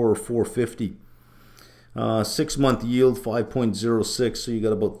 4 or 450. 6-month yield 5.06, so you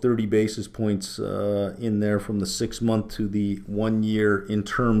got about 30 basis points in there from the 6-month to the 1 year in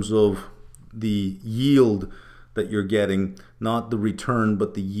terms of the yield that you're getting, not the return,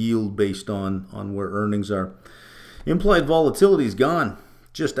 but the yield based on where earnings are. Implied volatility is gone,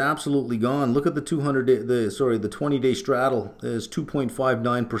 just absolutely gone. Look at the 20-day straddle is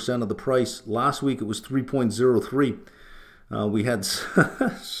 2.59% of the price. Last week it was 3.03. We had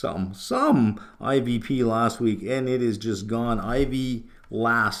some IVP last week, and it is just gone. IV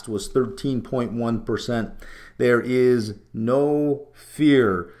last was 13.1%. There is no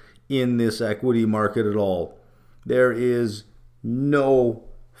fear in this equity market at all. There is no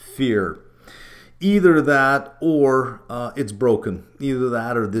fear. Either that or it's broken. Either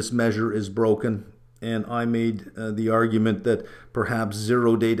that or this measure is broken. And I made the argument that perhaps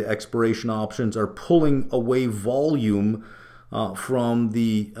 0 to expiration options are pulling away volume from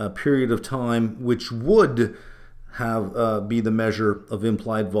the period of time which would have be the measure of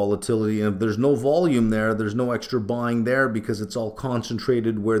implied volatility. And if there's no volume there, there's no extra buying there because it's all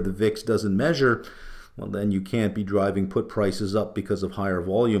concentrated where the VIX doesn't measure, well, then you can't be driving put prices up because of higher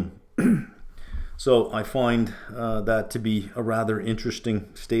volume. So I find that to be a rather interesting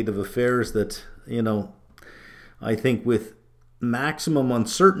state of affairs that, you know, I think with maximum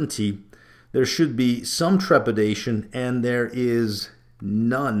uncertainty, there should be some trepidation, and there is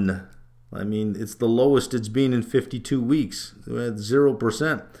none. I mean, it's the lowest it's been in 52 weeks. We're at 0%,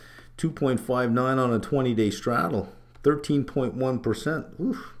 2.59 on a 20-day straddle,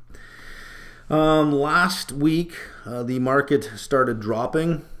 13.1%. Last week, the market started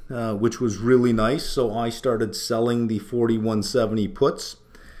dropping, which was really nice. So I started selling the 4170 puts.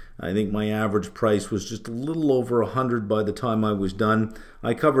 I think my average price was just a little over 100 by the time I was done.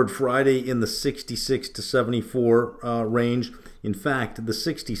 I covered Friday in the 66 to 74 range. In fact, the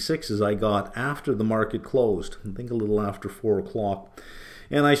 66s I got after the market closed, I think a little after 4 o'clock.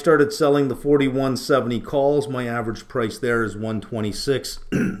 And I started selling the 4170 calls. My average price there is 126,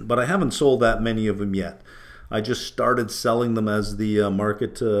 but I haven't sold that many of them yet. I just started selling them as the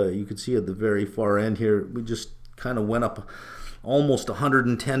market, you can see at the very far end here, we just kind of went up almost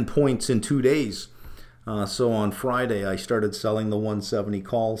 110 points in 2 days. So on Friday, I started selling the 170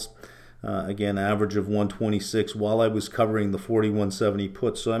 calls. Again, average of 126 while I was covering the 4170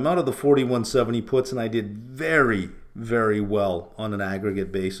 puts. So I'm out of the 4170 puts, and I did very, very well on an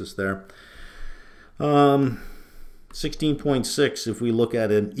aggregate basis there. 16.6 if we look at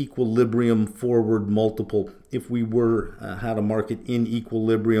an equilibrium forward multiple. If we were had a market in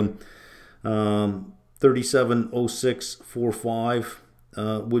equilibrium, 37.0645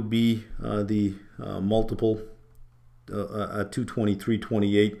 would be the multiple at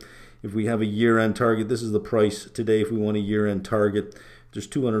 223.28. If we have a year-end target, this is the price today. If we want a year-end target, there's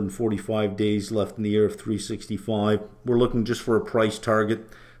 245 days left in the year of 365. We're looking just for a price target.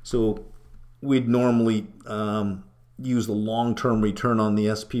 So we'd normally use the long-term return on the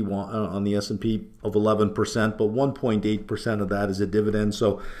S&P of 11%, but 1.8% of that is a dividend.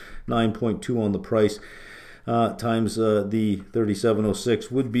 So 9.2 on the price times the 3706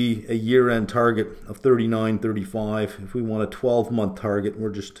 would be a year-end target of 39.35. If we want a 12-month target,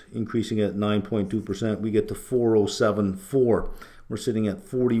 we're just increasing it at 9.2%. We get to 407.4. We're sitting at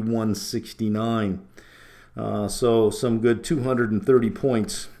 41.69. So some good 230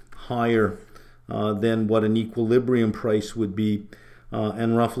 points higher than what an equilibrium price would be,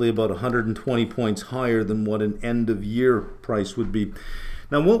 and roughly about 120 points higher than what an end-of-year price would be.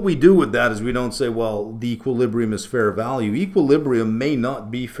 Now, what we do with that is we don't say, well, the equilibrium is fair value. Equilibrium may not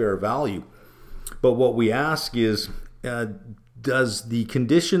be fair value, but what we ask is, does the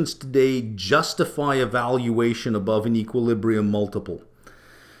conditions today justify a valuation above an equilibrium multiple?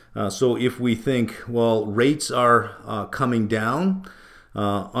 So if we think, well, rates are coming down,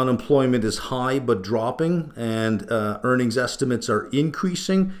 unemployment is high but dropping, and earnings estimates are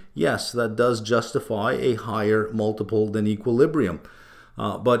increasing, yes, that does justify a higher multiple than equilibrium.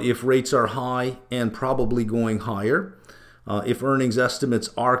 But if rates are high and probably going higher, if earnings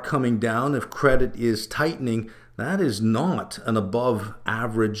estimates are coming down, if credit is tightening, that is not an above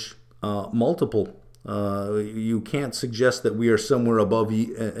average multiple. You can't suggest that we are somewhere above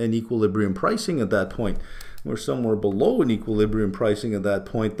an equilibrium pricing at that point. We're somewhere below an equilibrium pricing at that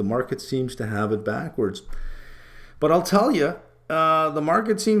point. The market seems to have it backwards. But I'll tell you, the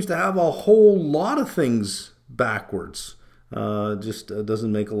market seems to have a whole lot of things backwards. Just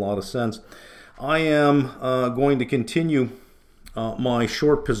doesn't make a lot of sense. I am going to continue my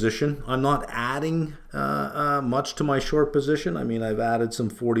short position. I'm not adding much to my short position. I mean, I've added some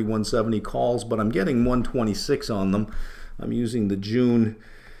 4170 calls, but I'm getting 126 on them. I'm using the June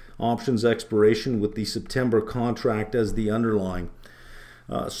options expiration with the September contract as the underlying.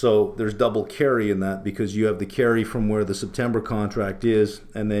 So there's double carry in that, because you have the carry from where the September contract is,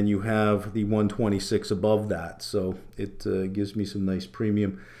 and then you have the 126 above that. So it gives me some nice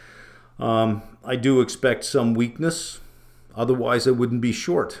premium. I do expect some weakness. Otherwise, I wouldn't be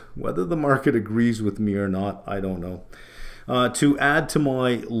short. Whether the market agrees with me or not, I don't know. To add to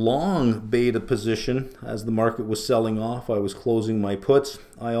my long beta position, as the market was selling off, I was closing my puts.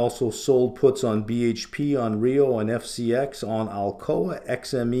 I also sold puts on BHP, on Rio, on FCX, on Alcoa,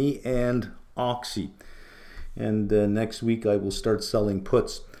 XME, and Oxy. And next week I will start selling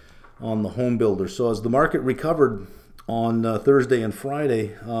puts on the home builder. So as the market recovered on Thursday and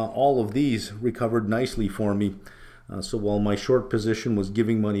Friday, all of these recovered nicely for me. So while my short position was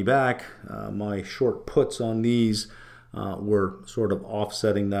giving money back, my short puts on these were sort of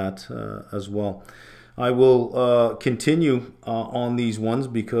offsetting that as well. I will continue on these ones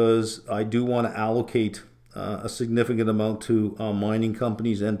because I do want to allocate a significant amount to mining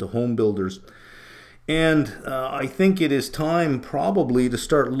companies and to home builders. And I think it is time probably to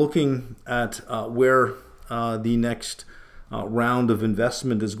start looking at where the next round of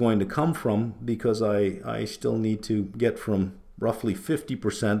investment is going to come from, because I still need to get from roughly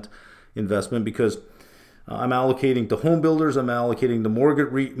 50% investment, because I'm allocating to home builders, I'm allocating to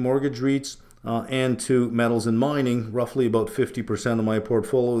mortgage REITs, and to metals and mining, roughly about 50% of my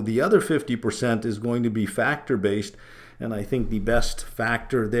portfolio. The other 50% is going to be factor based, and I think the best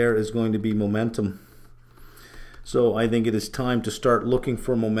factor there is going to be momentum. So I think it is time to start looking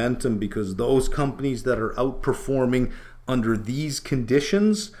for momentum, because those companies that are outperforming under these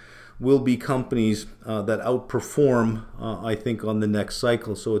conditions will be companies that outperform, I think, on the next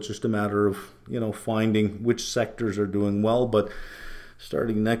cycle. So it's just a matter of, finding which sectors are doing well. But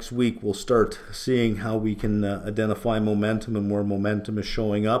starting next week, we'll start seeing how we can identify momentum and where momentum is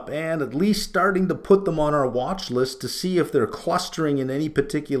showing up, and at least starting to put them on our watch list to see if they're clustering in any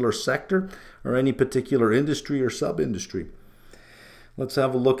particular sector or any particular industry or sub-industry. Let's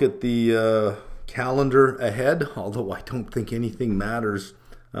have a look at the calendar ahead, although I don't think anything matters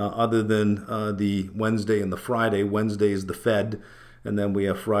other than the Wednesday and the Friday. Wednesday is the Fed, and then we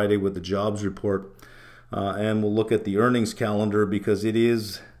have Friday with the jobs report. And we'll look at the earnings calendar, because it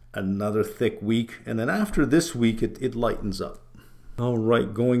is another thick week. And then after this week, it lightens up. All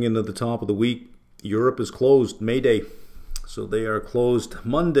right, going into the top of the week, Europe is closed, May Day. So they are closed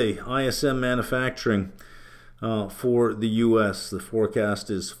Monday. ISM manufacturing for the U.S. The forecast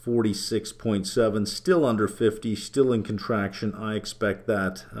is 46.7, still under 50, still in contraction. I expect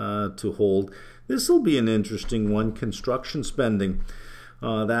that to hold. This will be an interesting one. Construction spending.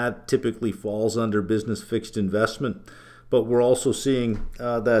 That typically falls under business fixed investment. But we're also seeing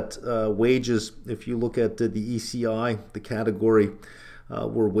that wages, if you look at the ECI, the category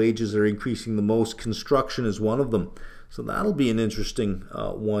where wages are increasing the most, construction is one of them. So that'll be an interesting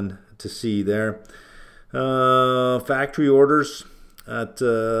one to see there. Factory orders at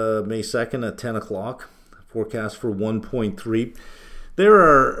May 2nd at 10 o'clock. Forecast for 1.3.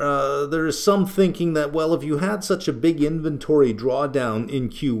 There is some thinking that, well, if you had such a big inventory drawdown in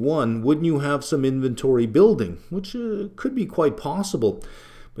Q1, wouldn't you have some inventory building? Which could be quite possible.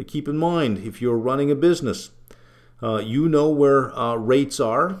 But keep in mind, if you're running a business, you know where rates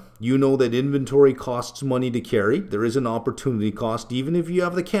are. You know that inventory costs money to carry. There is an opportunity cost. Even if you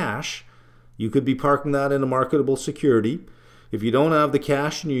have the cash, you could be parking that in a marketable security. If you don't have the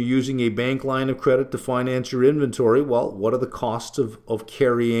cash and you're using a bank line of credit to finance your inventory, well, what are the costs of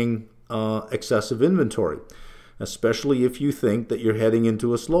carrying excessive inventory? Especially if you think that you're heading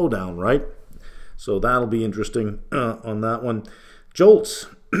into a slowdown, right? So that'll be interesting on that one. Jolts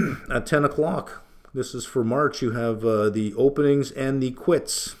at 10 o'clock. This is for March. You have the openings and the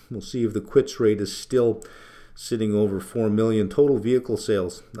quits. We'll see if the quits rate is still sitting over 4 million. Total vehicle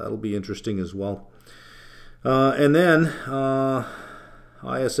sales. That'll be interesting as well. And then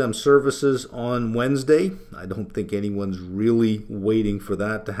ISM services on Wednesday. I don't think anyone's really waiting for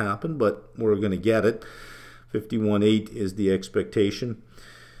that to happen, but we're going to get it. 51.8 is the expectation.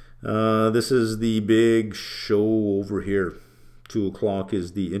 This is the big show over here. 2 o'clock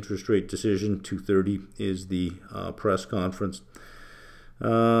is the interest rate decision. 2:30 is the press conference.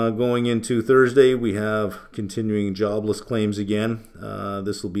 Going into Thursday, we have continuing jobless claims again.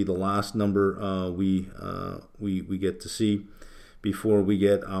 This will be the last number we get to see before we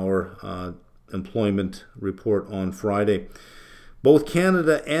get our employment report on Friday. Both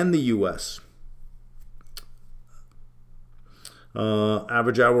Canada and the U.S.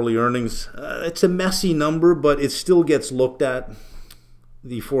 Average hourly earnings. It's a messy number, but it still gets looked at.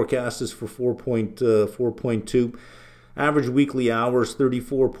 The forecast is for 4.2. Average weekly hours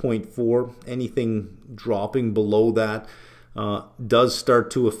 34.4. Anything dropping below that does start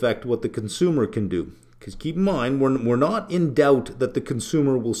to affect what the consumer can do. Because keep in mind, we're not in doubt that the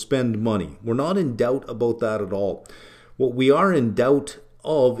consumer will spend money. We're not in doubt about that at all. What we are in doubt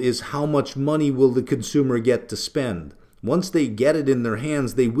of is how much money will the consumer get to spend. Once they get it in their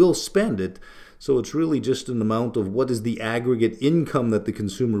hands, they will spend it. So it's really just an amount of what is the aggregate income that the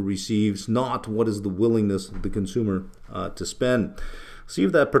consumer receives, not what is the willingness of the consumer to spend. See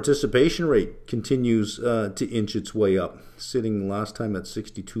if that participation rate continues to inch its way up, sitting last time at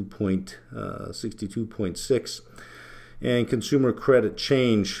 62.6. And consumer credit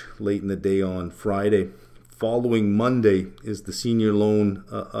change late in the day on Friday. Following Monday is the senior loan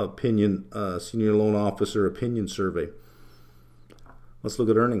senior loan officer opinion survey. Let's look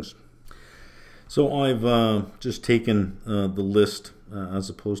at earnings. So I've just taken the list as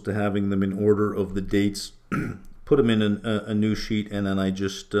opposed to having them in order of the dates, put them in a new sheet, and then I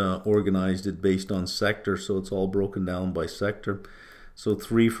just organized it based on sector, so it's all broken down by sector. So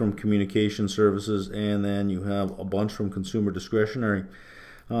 3 from communication services, and then you have a bunch from consumer discretionary.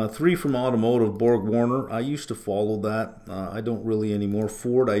 3 from automotive, Borg Warner. I used to follow that. I don't really anymore.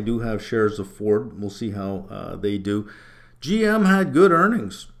 Ford, I do have shares of Ford. We'll see how they do. GM had good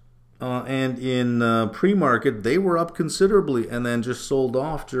earnings. And in pre-market, they were up considerably, and then just sold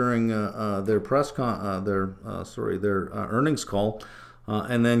off during their earnings call,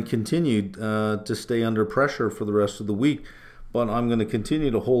 and then continued to stay under pressure for the rest of the week. But I'm going to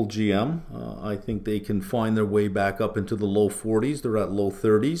continue to hold GM. I think they can find their way back up into the low 40s. They're at low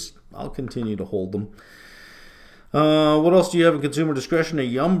 30s. I'll continue to hold them. What else do you have in consumer discretionary?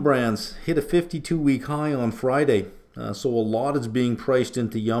 Yum Brands hit a 52-week high on Friday. So a lot is being priced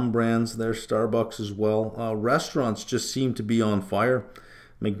into Yum Brands. There's Starbucks as well. Restaurants just seem to be on fire.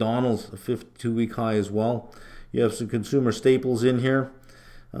 McDonald's, a 52-week high as well. You have some consumer staples in here.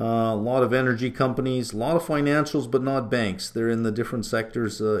 A lot of energy companies, a lot of financials, but not banks. They're in the different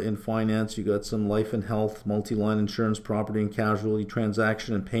sectors in finance. You got some life and health, multi-line insurance, property and casualty,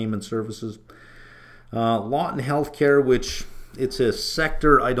 transaction and payment services. A lot in healthcare, which it's a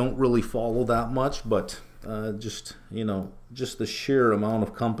sector I don't really follow that much, but just the sheer amount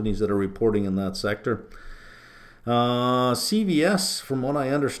of companies that are reporting in that sector. CVS, from what I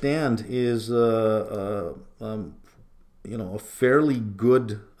understand, is a fairly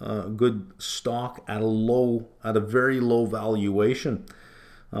good stock at a very low valuation.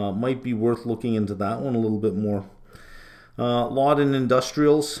 Might be worth looking into that one a little bit more. A lot in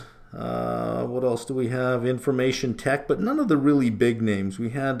industrials. What else do we have? Information tech, but none of the really big names. We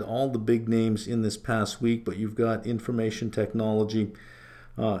had all the big names in this past week, but you've got information technology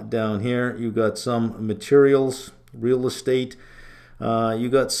down here. You've got some materials, real estate. You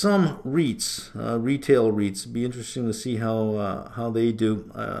got some REITs, retail REITs. It'd be interesting to see how they do.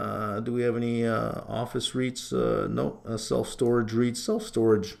 Do we have any office REITs? No. Self-storage REITs.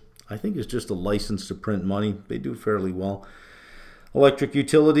 Self-storage, I think, is just a license to print money. They do fairly well. Electric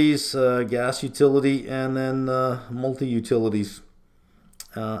utilities, gas utility, and then multi-utilities.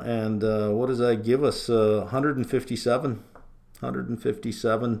 And what does that give us? 157.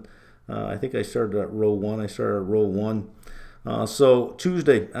 157. I think I started at row 1. I started at row 1. So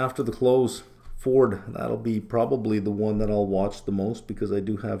Tuesday after the close, Ford. That'll be probably the one that I'll watch the most because I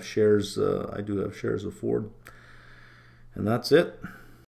do have shares. I do have shares of Ford. And that's it.